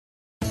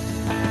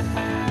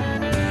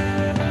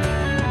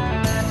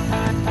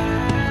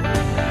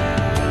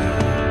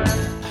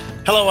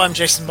Hello, I'm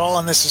Jason Ball,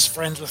 and this is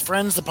Friends with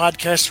Friends, the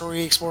podcast where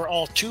we explore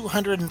all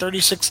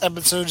 236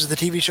 episodes of the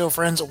TV show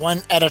Friends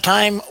one at a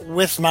time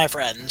with my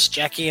friends,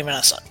 Jackie and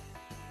Vanessa.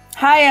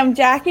 Hi, I'm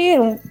Jackie,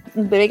 and I'm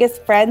the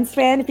biggest Friends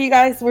fan. If you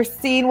guys were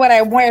seeing what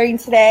I'm wearing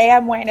today,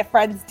 I'm wearing a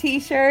Friends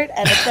t-shirt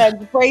and a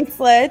Friends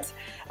bracelet.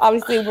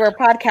 Obviously, we're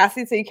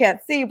podcasting, so you can't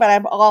see, but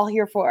I'm all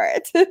here for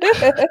it.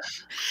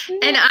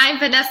 And I'm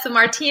Vanessa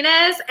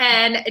Martinez,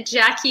 and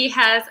Jackie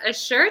has a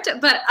shirt,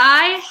 but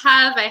I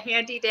have a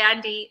handy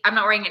dandy, I'm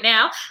not wearing it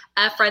now,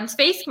 a Friends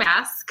face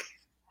mask.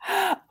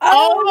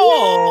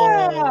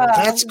 Oh, yeah.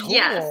 That's cool.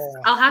 Yes,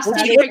 I'll have to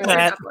take a picture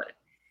and upload it.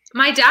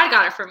 My dad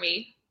got it for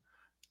me.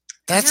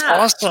 That's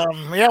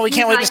awesome. Yeah, we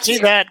can't wait to see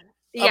that.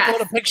 Yes.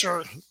 Upload a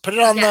picture. Put it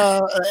on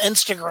the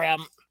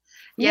Instagram.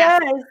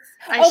 Yes.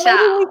 I shall.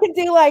 Maybe we could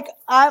do like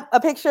a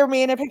picture of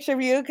me and a picture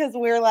of you because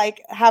we're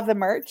like have the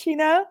merch, and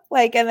then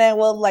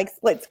we'll like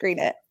split screen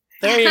it.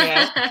 There you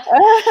go.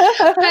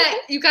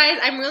 But you guys,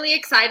 I'm really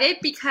excited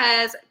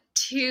because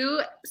 2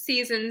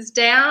 seasons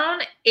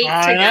down, 8 to go.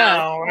 I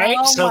know, right?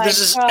 Oh So my this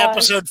is gosh.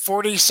 episode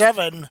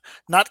 47,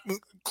 not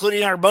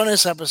including our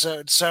bonus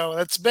episode. So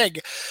that's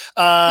big.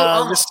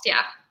 Almost,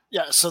 yeah.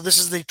 Yeah, so this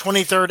is the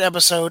 23rd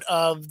episode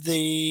of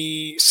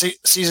the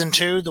season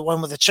 2, the one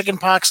with the chicken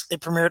pox. It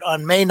premiered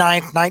on May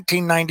 9th,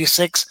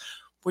 1996,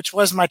 which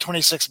was my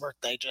 26th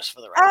birthday, just for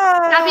the record.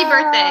 Happy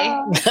birthday.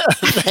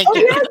 Thank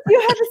you. Yes,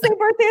 you had the same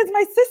birthday as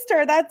my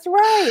sister. That's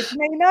right,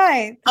 May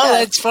 9th. Oh,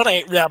 that's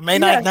funny. Yeah, May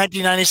 9th, Yes.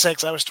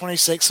 1996. I was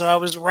 26, so I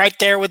was right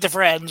there with the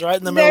Friends, right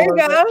in the There middle.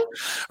 you go.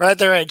 Right at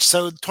their edge.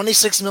 So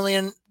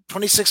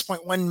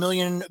 26.1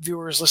 million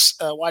viewers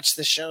watch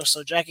this show.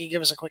 So Jackie,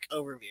 give us a quick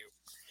overview.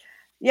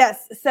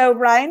 Yes. So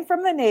Ryan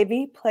from the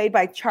Navy, played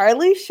by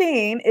Charlie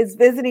Sheen, is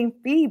visiting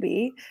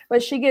Phoebe,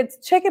 but she gets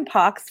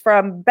chickenpox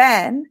from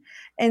Ben.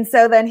 And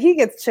so then he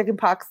gets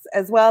chickenpox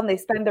as well. And they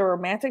spend their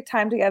romantic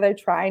time together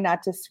trying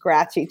not to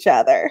scratch each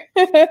other.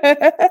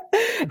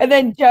 And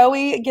then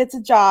Joey gets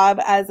a job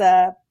as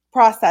a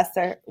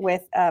processor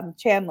with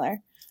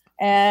Chandler.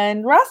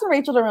 And Ross and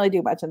Rachel don't really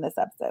do much in this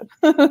episode.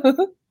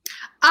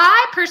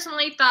 I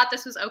personally thought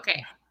this was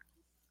okay.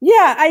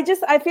 Yeah, I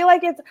feel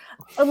like it's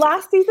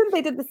last season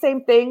they did the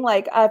same thing.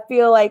 Like I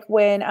feel like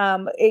when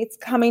it's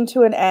coming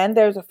to an end,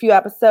 there's a few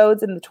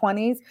episodes in the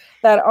 20s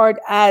that aren't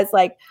as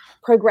like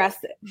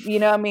progressive. You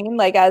know what I mean?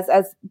 Like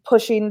as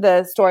pushing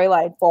the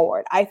storyline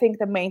forward. I think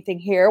the main thing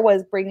here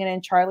was bringing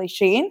in Charlie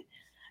Sheen,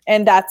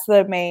 and that's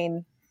the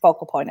main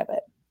focal point of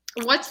it.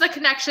 What's the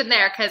connection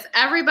there? Because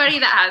everybody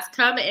that has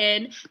come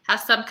in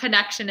has some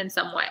connection in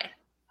some way.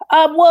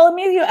 Well,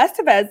 Emilio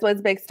Estevez was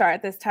a big star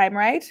at this time,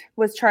 right?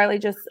 Was Charlie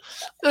just...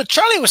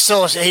 Charlie was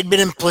still, he'd been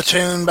in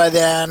Platoon by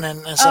then.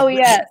 And so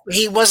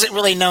he wasn't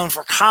really known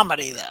for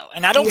comedy, though.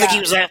 And I don't think he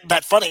was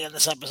that funny in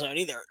this episode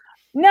either.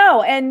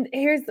 No, and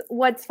here's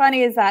what's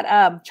funny is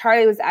that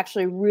Charlie was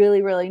actually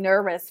really, really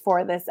nervous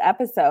for this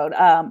episode.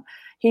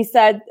 He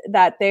said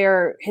that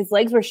his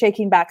legs were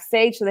shaking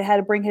backstage, so they had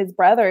to bring his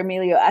brother,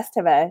 Emilio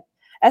Estevez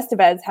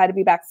had to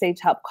be backstage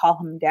to help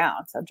calm him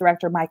down. So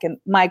director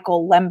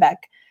Michael Lembeck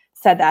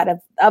said that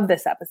of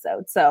this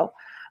episode. So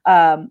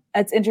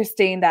it's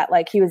interesting that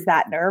like he was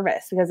that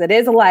nervous because it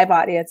is a live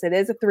audience. It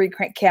is a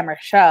 3-camera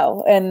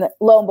show. And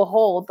lo and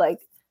behold, like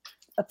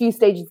a few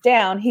stages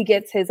down, he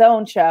gets his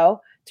own show,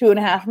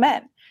 2.5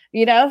 Men,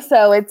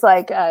 So it's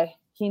like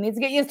he needs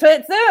to get used to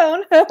it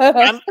soon.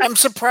 I'm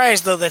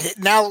surprised though that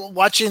now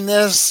watching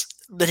this,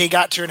 that he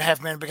got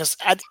 2.5 Men because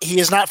he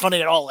is not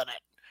funny at all in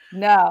it.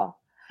 No.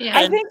 Yeah.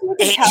 I think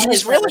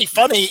he's really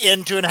funny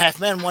in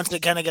 2.5 Men once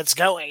it kind of gets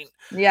going.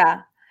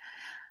 Yeah.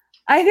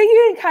 I think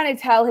you can kind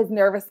of tell his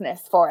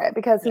nervousness for it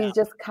because he's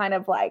just kind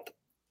of like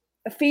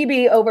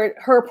Phoebe over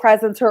her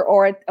presence, her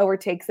aura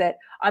overtakes it.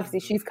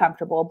 Obviously she's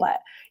comfortable, but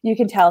you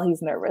can tell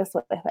he's nervous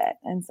with it.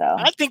 And so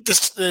I think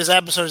this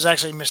episode is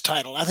actually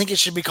mistitled. I think it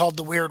should be called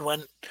The Weird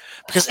One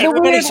because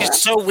everybody's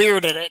just so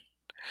weird in it.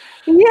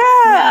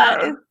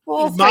 Yeah.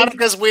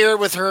 Monica's weird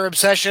with her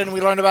obsession.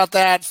 We learned about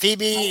that.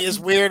 Phoebe is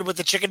weird with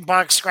the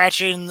chickenpox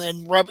scratching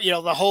and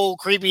the whole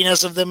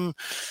creepiness of them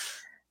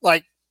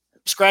like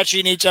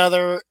scratching each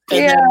other.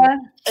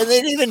 And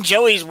then even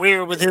Joey's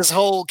weird with his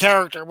whole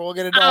character. But we'll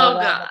get into all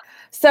that.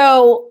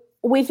 So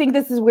we think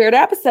this is a weird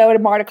episode,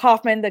 and Marta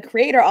Kaufman, the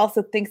creator,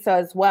 also thinks so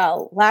as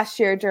well. Last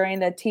year during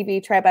the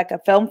TV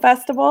Tribeca Film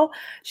Festival,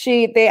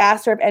 they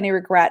asked her if any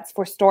regrets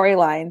for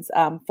storylines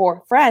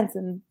for Friends,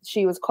 and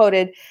she was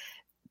quoted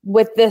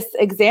with this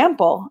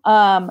example.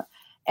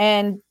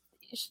 And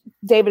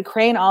David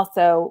Crane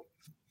also,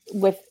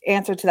 with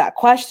answer to that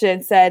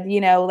question, said,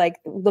 like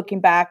looking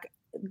back,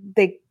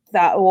 they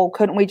thought, well,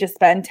 couldn't we just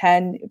spend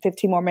 10,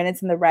 15 more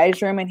minutes in the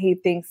writer's room? And he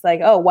thinks like,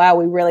 oh, wow,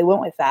 we really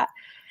went with that.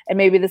 And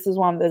maybe this is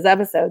one of those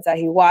episodes that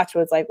he watched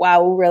was like,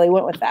 wow, we really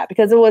went with that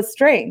because it was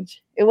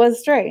strange. It was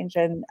strange.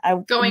 And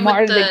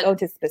Marta didn't go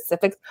into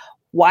specifics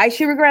why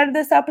she regretted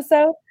this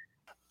episode.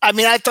 I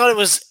mean, I thought it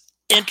was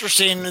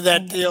interesting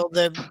that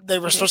they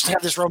were supposed to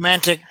have this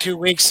romantic 2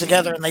 weeks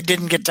together and they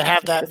didn't get to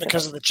have that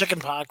because of the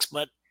chickenpox,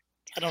 but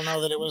I don't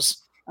know that it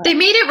was. They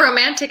made it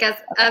romantic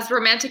as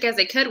romantic as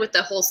they could with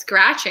the whole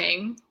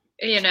scratching.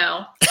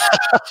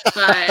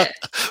 But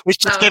which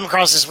just came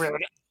across as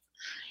weird.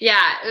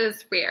 Yeah, it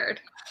was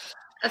weird,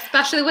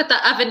 especially with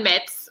the oven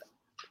mitts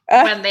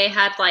when they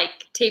had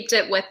like taped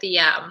it with the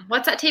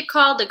what's that tape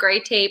called? The gray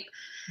tape.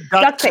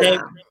 Duct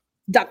tape.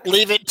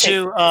 Leave it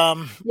to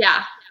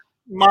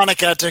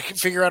Monica to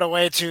figure out a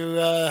way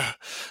to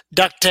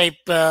duct tape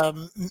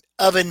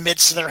oven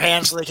mitts to their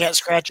hands so they can't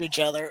scratch each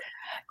other.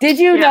 Did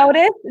you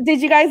notice?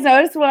 Did you guys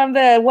notice one of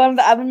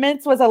the oven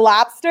mitts was a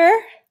lobster?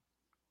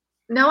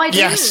 No, I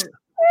didn't. Yes.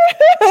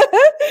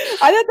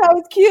 I thought that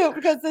was cute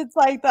because it's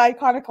like the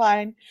iconic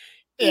line.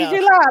 She's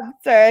your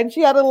lobster, and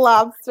she had a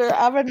lobster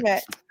oven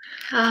mitt.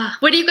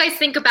 What do you guys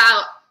think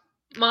about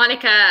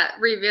Monica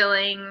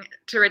revealing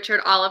to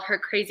Richard all of her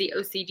crazy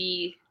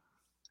OCD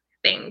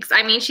things?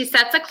 I mean, she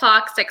sets a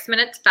clock 6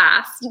 minutes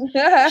fast.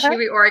 She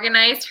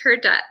reorganized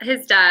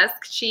his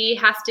desk. She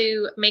has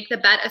to make the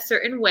bed a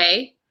certain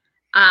way.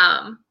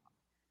 I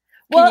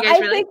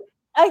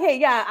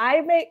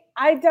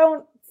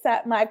don't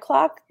set my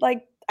clock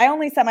I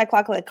only set my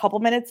clock like a couple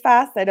minutes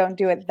fast. I don't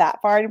do it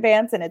that far in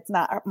advance, and it's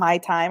not my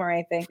time or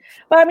anything.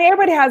 But I mean,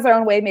 everybody has their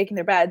own way of making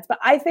their beds. But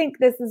I think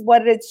this is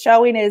what it's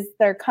showing is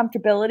their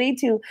comfortability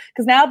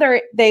because now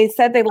they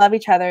said they love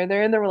each other.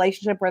 They're in the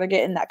relationship where they're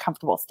getting that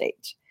comfortable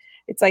stage.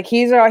 It's like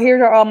here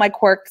are all my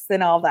quirks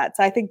and all that.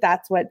 So I think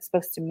that's what it's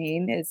supposed to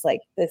mean is like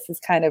this is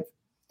kind of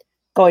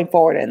going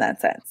forward in that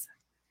sense.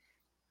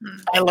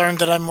 I learned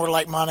that I'm more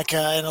like Monica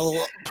and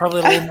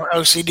probably a little more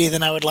OCD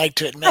than I would like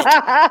to admit.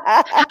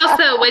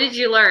 Also, what did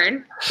you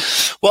learn?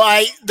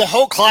 Well, the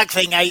whole clock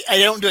thing, I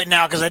don't do it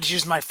now because I just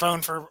use my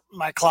phone for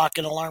my clock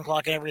and alarm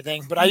clock and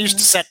everything. But I used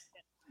to set,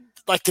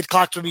 like the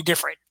clocks would be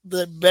different.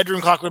 The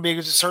bedroom clock would be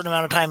a certain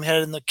amount of time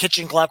ahead and the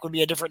kitchen clock would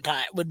be a different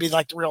time, would be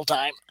like the real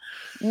time.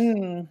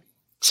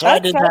 So I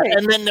did that.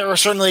 And then there are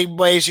certainly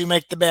ways you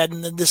make the bed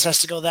and then this has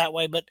to go that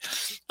way. But,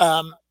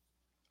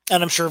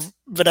 and I'm sure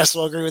Vanessa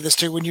will agree with this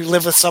too. When you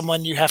live with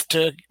someone, you have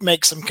to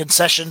make some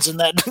concessions in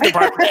that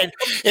department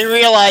and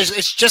realize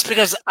it's just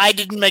because I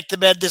didn't make the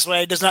bed this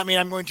way does not mean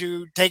I'm going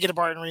to take it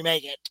apart and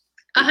remake it.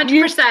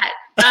 100%.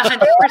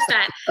 100%.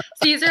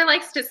 Caesar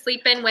likes to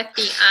sleep in with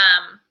the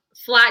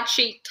flat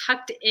sheet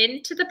tucked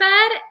into the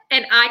bed,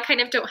 and I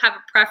kind of don't have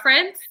a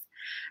preference.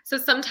 So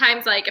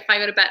sometimes, like, if I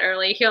go to bed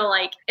early, he'll,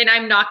 like, and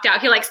I'm knocked out,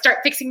 he'll, like, start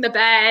fixing the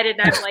bed,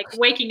 and I'm, like,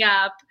 waking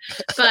up.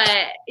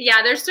 But,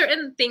 yeah, there's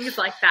certain things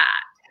like that.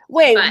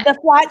 Wait, the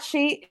flat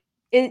sheet,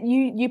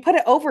 you put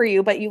it over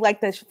you, but you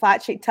like the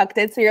flat sheet tucked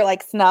in, so you're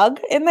like snug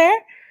in there?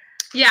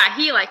 Yeah,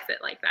 he likes it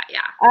like that, yeah.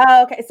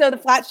 Oh, okay. So the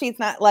flat sheet's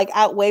not like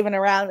out waving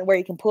around where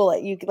you can pull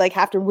it. You like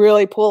have to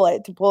really pull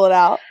it to pull it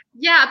out.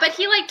 Yeah, but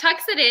he like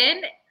tucks it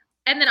in,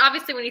 and then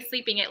obviously when he's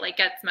sleeping, it like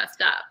gets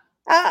messed up.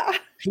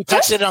 He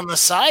tucks it on the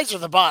sides or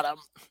the bottom?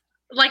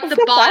 Like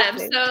the bottom.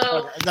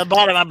 So the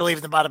bottom, I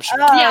believe the bottom sheet.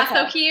 Yeah, okay.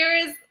 So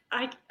here's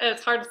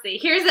it's hard to see.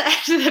 Here's the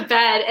edge of the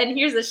bed, and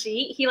here's the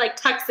sheet. He like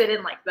tucks it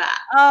in like that.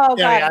 Oh,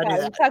 got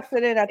it. He tucks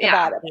it in at the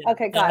bottom. Yeah.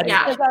 Okay, got it.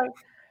 Yeah.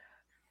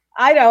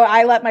 I know.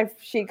 I let my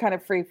sheet kind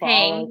of free fall.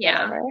 Hang,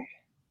 yeah.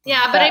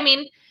 But I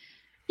mean,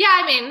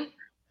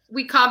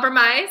 we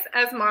compromise,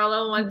 as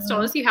Marlo once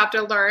told us. You have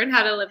to learn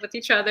how to live with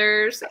each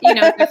other's,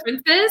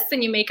 differences,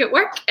 and you make it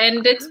work,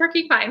 and it's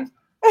working fine.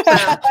 So,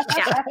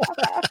 yeah.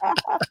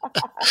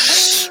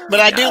 But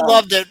I do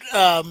love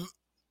that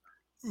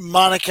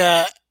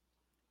Monica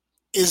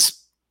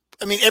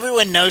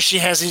everyone knows she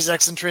has these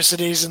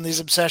eccentricities and these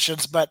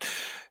obsessions, but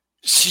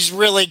she's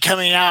really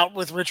coming out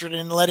with Richard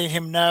and letting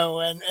him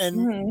know. And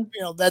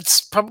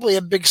that's probably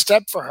a big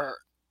step for her.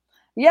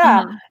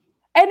 Yeah. Mm-hmm.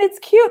 And it's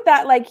cute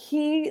that like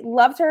he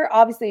loves her,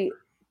 obviously,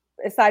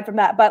 aside from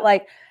that, but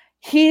like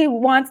he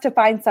wants to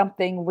find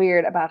something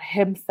weird about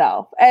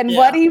himself. And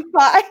what he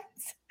finds,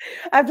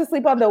 I have to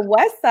sleep on the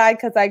west side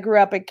because I grew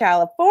up in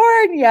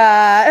California.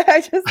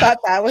 I just thought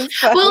that was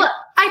funny. Well,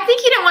 I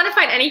think he didn't want to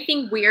find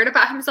anything weird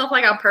about himself,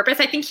 like on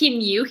purpose. I think he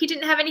knew he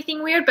didn't have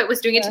anything weird, but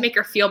was doing it to make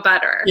her feel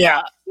better.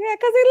 Yeah. Yeah,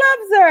 because he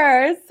loves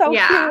her. It's so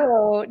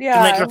cute. Yeah.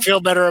 To make her feel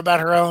better about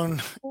her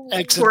own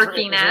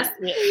quirkiness.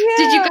 Yeah.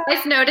 Did you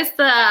guys notice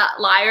the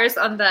lyres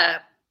on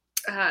the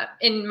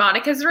in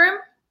Monica's room?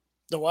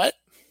 The what?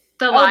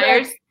 The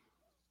lyres.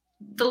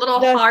 The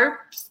little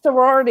harps.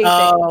 Sorority thing.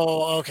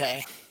 Oh,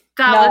 okay.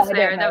 That was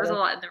there. That was a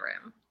lot in the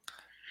room.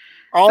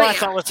 All I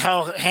thought was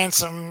how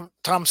handsome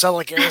Tom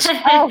Selleck is.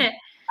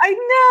 I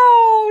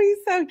know. He's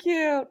so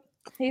cute.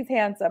 He's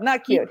handsome.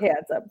 Not cute,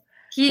 handsome.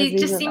 He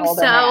just seems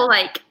so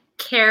like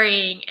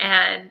caring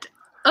and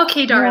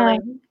okay,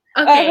 darling.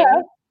 Okay.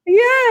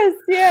 Yes.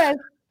 Yeah.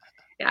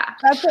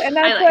 That's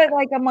what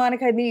like a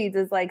Monica needs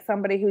is like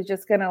somebody who's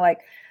just gonna like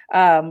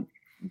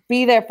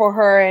be there for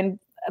her and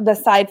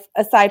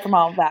aside from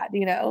all of that,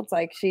 it's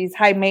like she's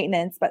high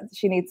maintenance, but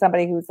she needs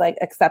somebody who's like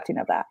accepting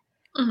of that.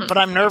 Mm-hmm. But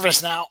I'm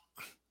nervous now.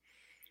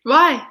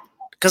 Why?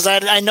 Because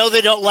I know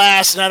they don't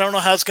last, and I don't know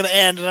how it's going to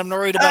end, and I'm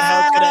worried about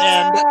how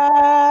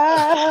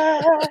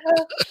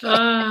it's going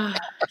to end.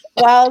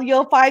 Well,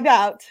 you'll find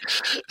out.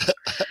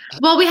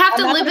 Well, we have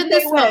to live in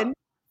this moment.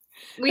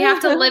 We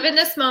have to live in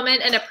this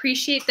moment and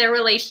appreciate their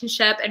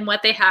relationship and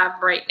what they have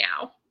right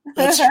now.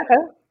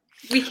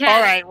 We can.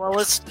 All right. Well,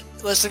 let's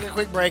take a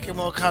quick break and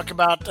we'll talk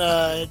about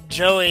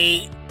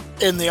Joey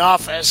in The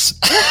Office.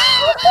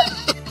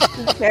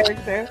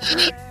 Character.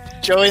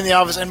 Joey in The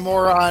Office, and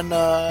more on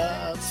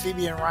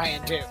Phoebe and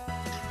Ryan too.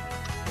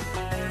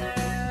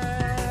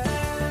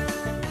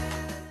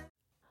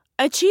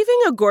 Achieving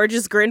a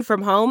gorgeous grin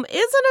from home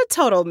isn't a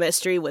total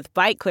mystery with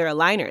Byte Clear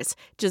aligners.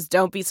 Just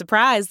don't be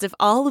surprised if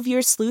all of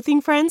your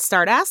sleuthing friends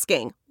start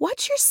asking,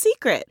 "What's your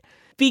secret?"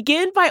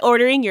 Begin by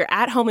ordering your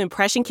at-home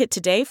impression kit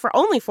today for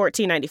only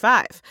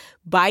 $14.95.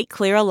 Byte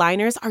Clear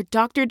aligners are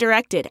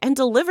doctor-directed and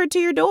delivered to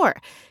your door.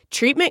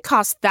 Treatment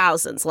costs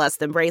thousands less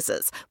than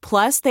braces.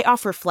 Plus, they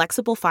offer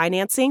flexible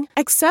financing,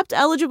 accept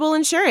eligible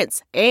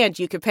insurance, and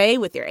you can pay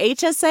with your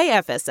HSA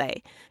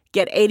FSA.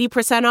 Get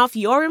 80% off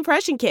your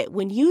impression kit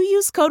when you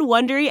use code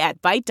WONDERY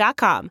at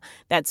Byte.com.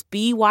 That's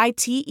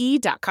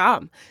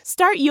BYTE.com.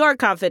 Start your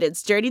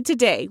confidence journey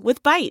today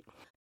with Byte.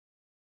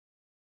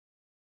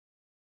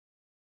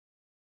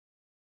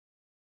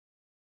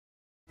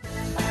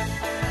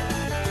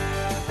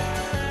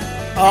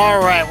 All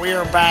right, we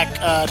are back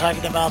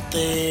talking about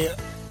the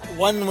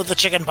one with the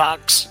chicken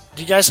pox.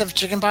 Do you guys have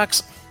chicken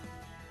pox?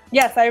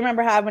 Yes, I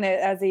remember having it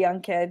as a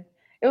young kid.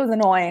 It was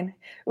annoying.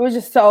 It was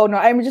just so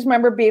annoying. I just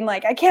remember being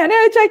like, I can't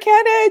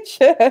itch.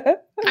 I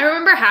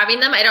remember having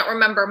them. I don't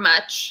remember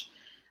much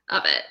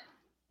of it.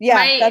 Yeah.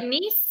 My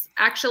niece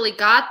actually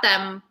got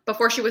them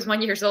before she was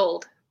 1 year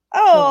old.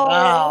 Oh.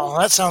 Wow,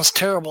 that sounds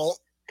terrible.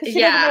 She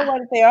doesn't know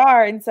what they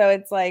are. And so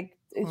it's like,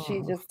 she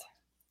just.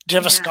 Do you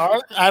have a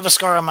scar? I have a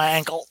scar on my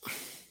ankle.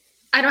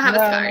 I don't have a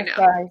scar, no.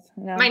 Scars,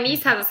 no. My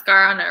niece has a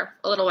scar on a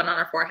little one on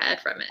her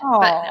forehead from it. Oh.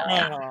 But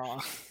no,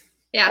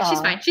 yeah,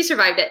 she's fine. She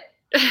survived it.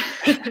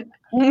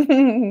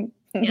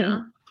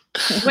 Yeah.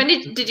 When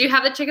did you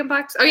have the chicken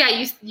pox? Oh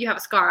yeah, you have a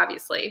scar,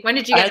 obviously. When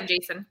did you get them,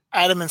 Jason?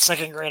 I had them in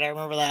second grade. I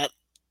remember that.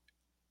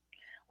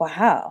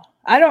 Wow.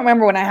 I don't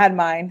remember when I had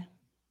mine.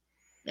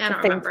 Yeah, I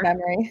don't remember.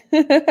 Memory.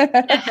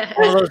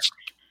 One of those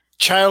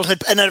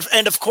childhood,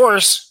 and of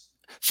course,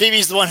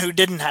 Phoebe's the one who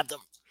didn't have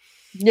them.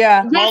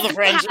 Yeah. All the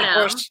friends, of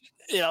course,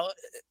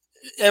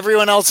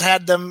 everyone else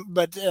had them,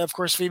 but of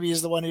course, Phoebe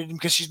is the one who didn't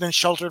because she's been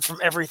sheltered from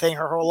everything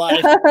her whole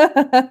life.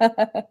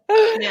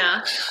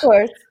 Yeah, of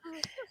course.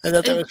 I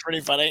thought that was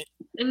pretty funny.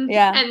 And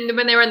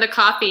when they were in the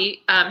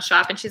coffee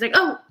shop, and she's like,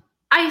 "Oh,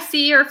 I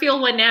see or feel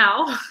one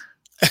now."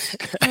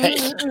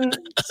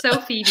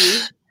 So Phoebe.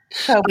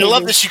 I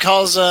love that she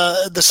calls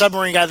the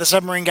submarine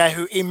guy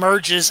who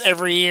emerges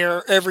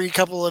every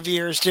couple of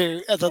years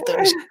too. I thought that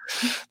was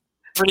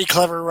pretty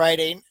clever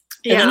writing.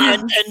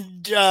 Yeah.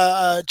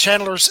 And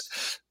Chandler's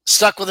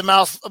stuck with a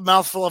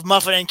mouthful of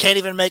muffin and can't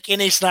even make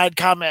any snide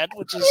comment,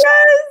 which is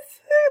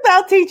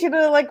about teaching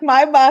her like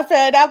my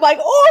muffin. I'm like,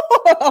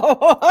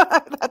 oh, I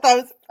thought that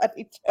was a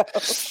funny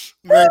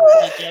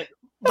joke.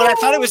 But I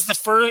thought it was the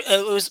first.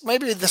 It was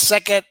maybe the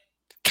second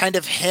kind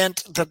of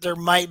hint that there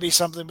might be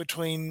something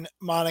between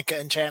Monica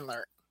and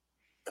Chandler.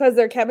 Because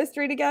their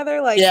chemistry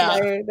together, like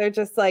they're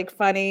just like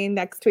funny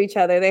next to each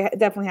other. They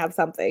definitely have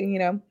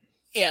something,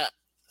 Yeah.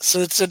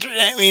 So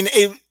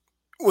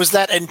was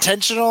that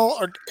intentional,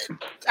 or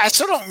I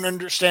still don't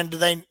understand?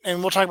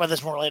 And we'll talk about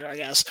this more later, I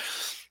guess.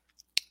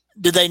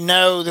 Did they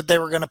know that they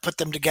were going to put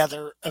them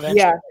together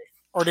eventually,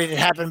 or did it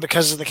happen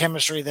because of the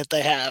chemistry that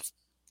they have?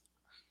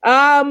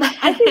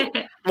 I think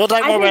we'll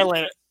talk more about it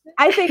later.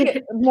 I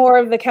think more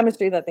of the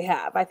chemistry that they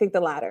have. I think the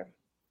latter.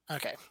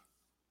 Okay,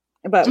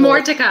 but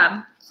more to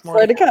come.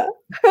 More to come.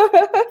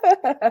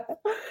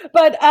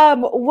 But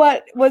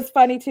what was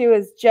funny too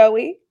is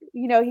Joey.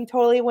 He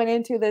totally went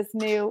into this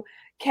new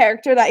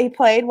character that he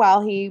played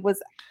while he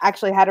was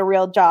actually had a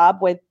real job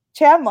with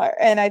Chandler.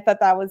 And I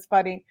thought that was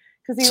funny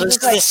because he was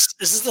just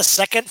is this the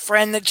second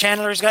friend that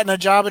Chandler's gotten a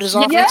job at his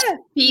office? Yeah,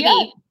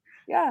 Phoebe.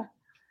 Yeah.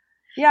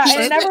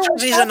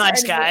 He's a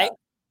nice guy.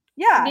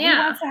 Yeah. He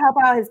wants to help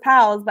out his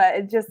pals, but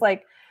it's just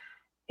like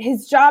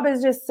his job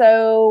is just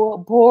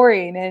so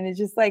boring. And it's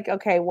just like,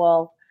 okay,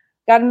 well,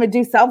 got him to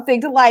do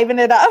something to liven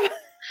it up.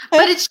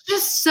 But it's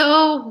just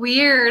so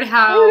weird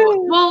how,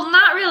 well,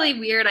 not really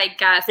weird, I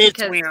guess.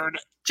 It's weird.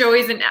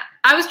 Joey's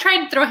I was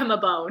trying to throw him a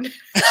bone.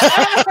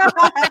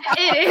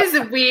 It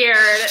is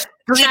weird.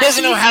 Because he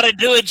doesn't know how to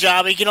do a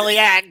job. He can only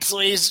act. So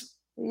he's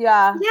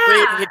creating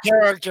the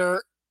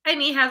character. And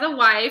he has a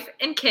wife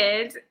and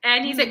kids.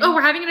 And he's like, oh,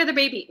 we're having another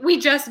baby. We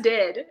just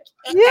did.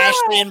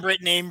 Ashley and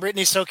Brittany.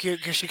 Brittany's so cute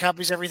because she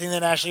copies everything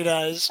that Ashley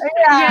does.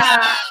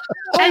 Yeah.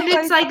 And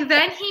it's like,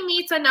 then he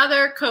meets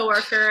another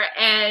coworker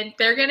and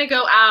they're going to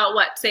go out,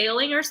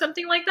 sailing or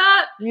something like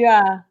that?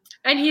 Yeah.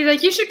 And he's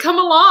like, you should come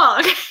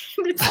along.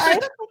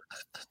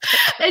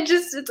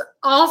 It's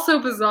all so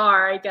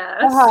bizarre, I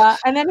guess.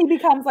 And then he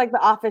becomes like the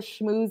office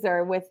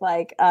schmoozer with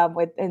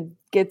and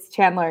gets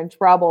Chandler in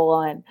trouble,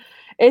 and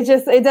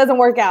it doesn't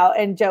work out.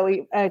 And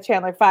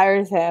Chandler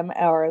fires him,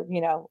 or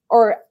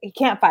he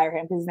can't fire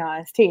him because he's not on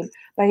his team.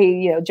 But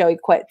Joey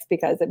quits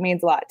because it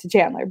means a lot to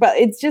Chandler. But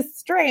it's just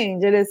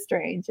strange. It is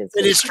strange. It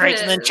is strange.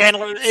 And then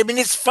Chandler. I mean,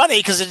 it's funny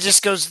because it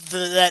just goes to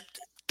that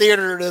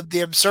theater of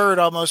the absurd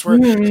almost, where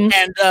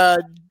and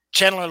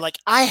Chandler like,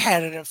 I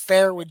had an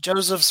affair with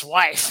Joseph's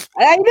wife.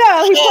 I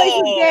know, he plays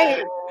the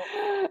game.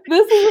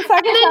 This is the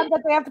second time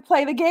that they have to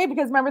play the game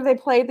because remember they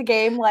played the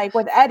game like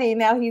with Eddie.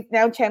 Now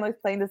Chandler's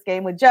playing this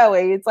game with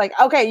Joey. It's like,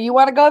 okay, you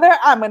want to go there?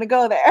 I'm going to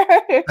go there.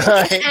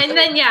 And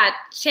then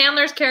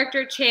Chandler's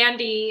character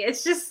Chandy.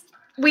 It's just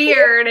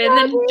weird, and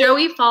then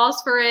Joey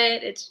falls for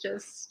it. It's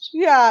just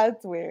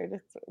it's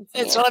weird.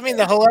 It's what I mean.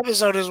 The whole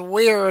episode is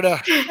weird.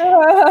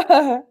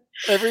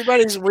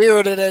 Everybody's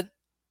weird in it.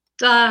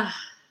 Yeah.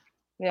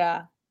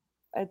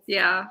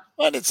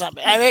 But it's not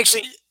bad.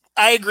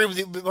 I agree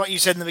with what you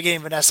said in the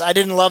beginning, Vanessa. I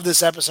didn't love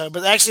this episode,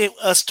 but actually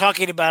us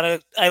talking about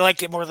it, I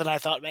liked it more than I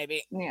thought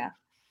maybe. Yeah.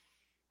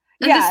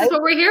 And this is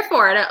what we're here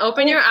for, to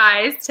open your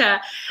eyes to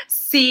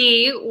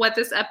see what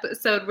this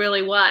episode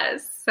really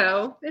was.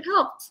 So it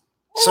helped.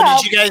 So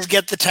did you guys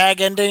get the tag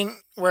ending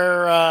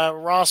where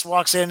Ross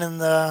walks in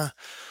the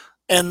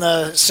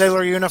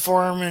sailor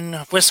uniform and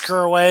whisk her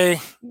away?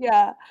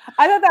 Yeah.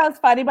 I thought that was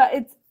funny, but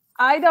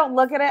I don't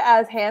look at it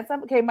as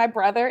handsome. Okay, my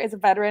brother is a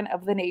veteran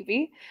of the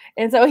Navy,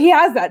 and so he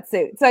has that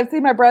suit. So I've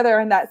seen my brother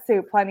in that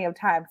suit plenty of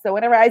times. So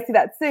whenever I see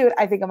that suit,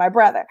 I think of my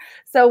brother.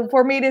 So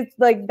for me to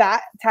like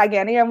that tag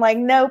ending, I'm like,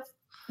 nope.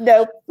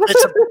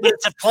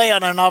 It's a play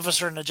on An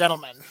Officer and a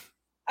Gentleman.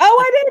 Oh,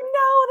 I didn't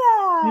know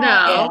that.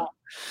 No. Yeah.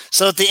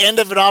 So at the end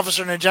of An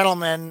Officer and a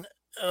Gentleman,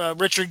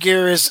 Richard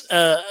Gere is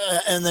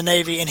in the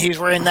Navy, and he's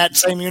wearing that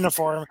same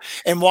uniform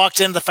and walks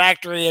into the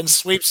factory and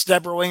sweeps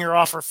Deborah Winger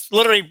off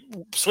literally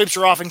sweeps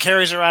her off and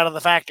carries her out of the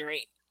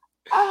factory.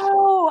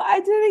 Oh, I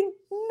didn't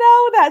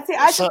know that. See,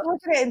 I just look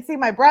at it and see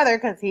my brother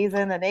because he's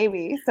in the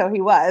Navy, so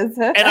he was.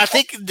 And I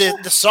think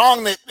the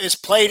song that is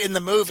played in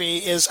the movie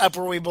is "Up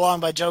Where We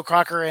Belong" by Joe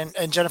Cocker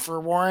and Jennifer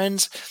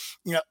Warnes.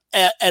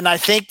 And I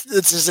think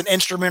this is an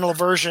instrumental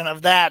version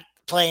of that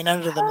playing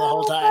under them the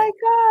whole time. Oh my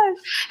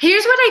gosh!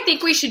 Here's what I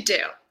think we should do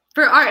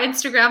for our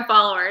Instagram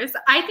followers.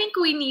 I think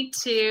we need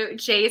to,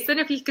 Jason,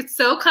 if you could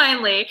so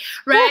kindly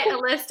write a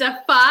list of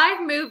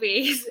 5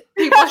 movies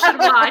people should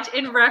watch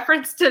in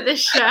reference to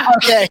this show.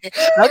 Okay,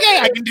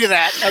 I can do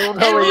that. I will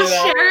totally do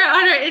that. Share it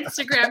on our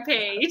Instagram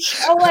page.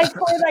 Oh, like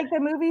for like the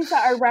movies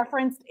that are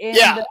referenced in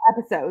the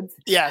episodes.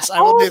 Yes,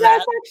 I will do that.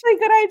 That's actually a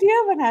good idea,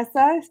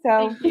 Vanessa.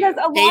 So because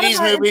a lot 80s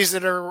of movies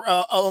that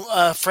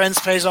are Friends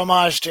pays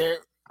homage to.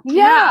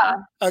 Yeah.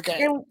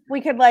 Okay. And we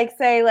could like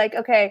say like,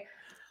 okay,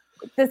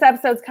 this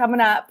episode's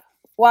coming up.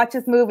 Watch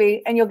this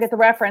movie, and you'll get the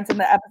reference in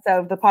the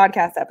episode, the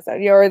podcast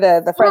episode, or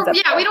the Friends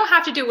episode. Yeah, we don't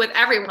have to do it with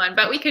everyone,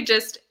 but we could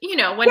just,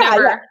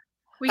 whenever.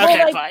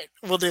 Fine.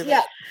 We'll do that.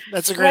 Yeah.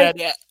 That's a great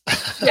idea.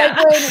 Like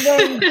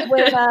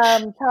when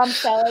Tom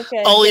Selleck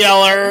and Old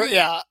Yeller,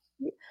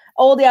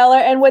 Old Yeller,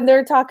 and when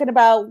they're talking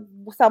about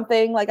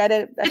something like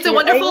It's a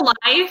Wonderful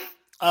Life.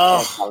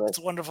 Oh, It's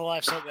a Wonderful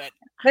Life, so good.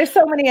 There's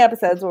so many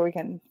episodes where we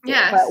can.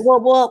 Yes. But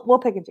we'll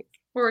pick and choose.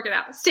 We'll work it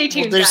out. Stay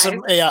tuned, We'll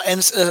do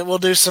guys. we'll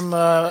do some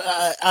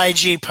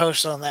IG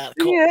posts on that.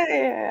 Cool.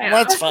 Yeah.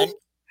 That's fun.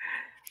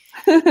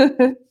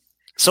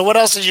 So what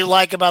else did you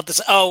like about this?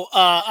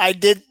 I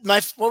did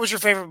what was your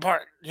favorite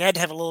part? You had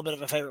to have a little bit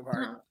of a favorite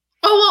part.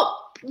 Oh,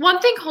 well, one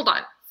thing, hold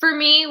on. For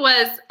me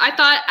was, I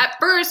thought at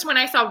first when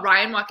I saw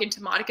Ryan walk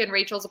into Monica and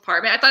Rachel's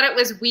apartment, I thought it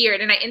was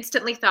weird. And I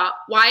instantly thought,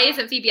 why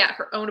isn't Phoebe at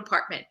her own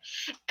apartment?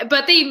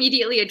 But they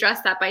immediately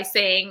addressed that by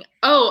saying,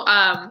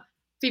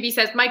 Phoebe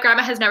says, my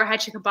grandma has never had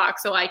chicken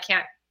pox, so I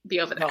can't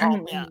be over there.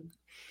 Yeah.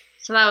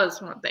 So that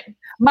was one thing.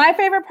 My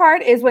favorite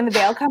part is when the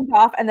veil comes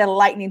off and the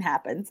lightning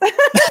happens. And then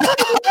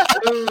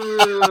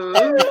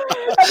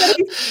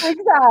he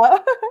freaks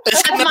out.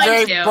 It's kind of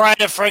very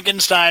Bride of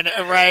Frankenstein,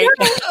 right?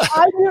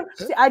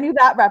 I knew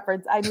that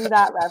reference.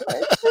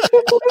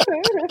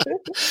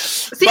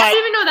 See, I didn't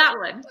even know that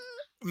one.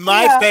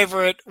 My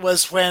favorite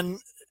was when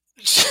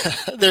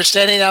they're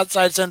standing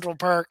outside Central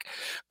Park,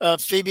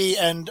 Phoebe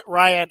and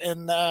Ryan,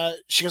 and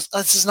she goes,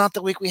 "This is not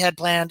the week we had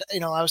planned.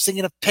 I was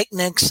thinking of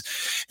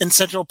picnics in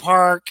Central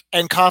Park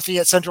and coffee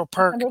at Central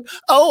Park.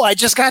 Oh, I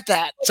just got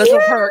that Central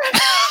Park."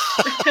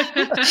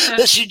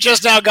 She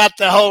just now got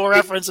the whole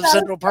reference of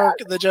Central Park.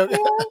 The joke.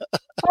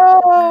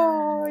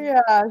 Oh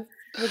yeah,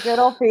 the good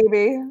old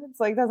Phoebe. It's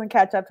like doesn't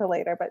catch up till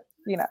later, but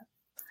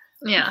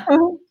Yeah.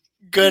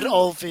 Good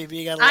old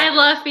Phoebe. I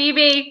love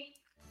Phoebe.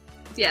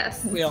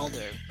 Yes, we all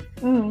do.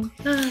 Mm.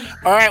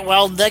 All right.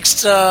 Well,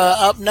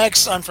 up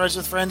next on Friends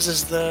with Friends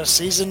is the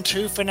season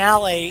 2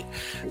 finale.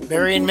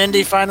 Barry and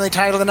Mindy finally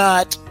tie the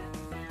knot.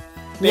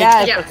 Big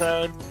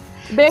episode.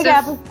 Big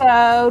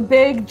episode.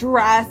 Big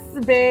dress.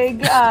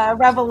 Big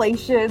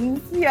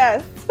revelations.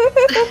 Yes.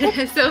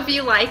 So if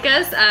you like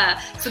us,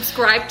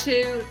 subscribe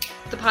to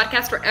the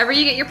podcast wherever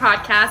you get your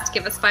podcast.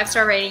 Give us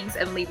 5-star ratings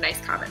and leave nice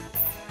comments.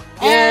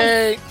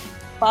 Yay! And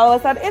follow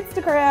us on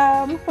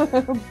Instagram.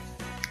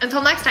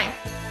 Until next time.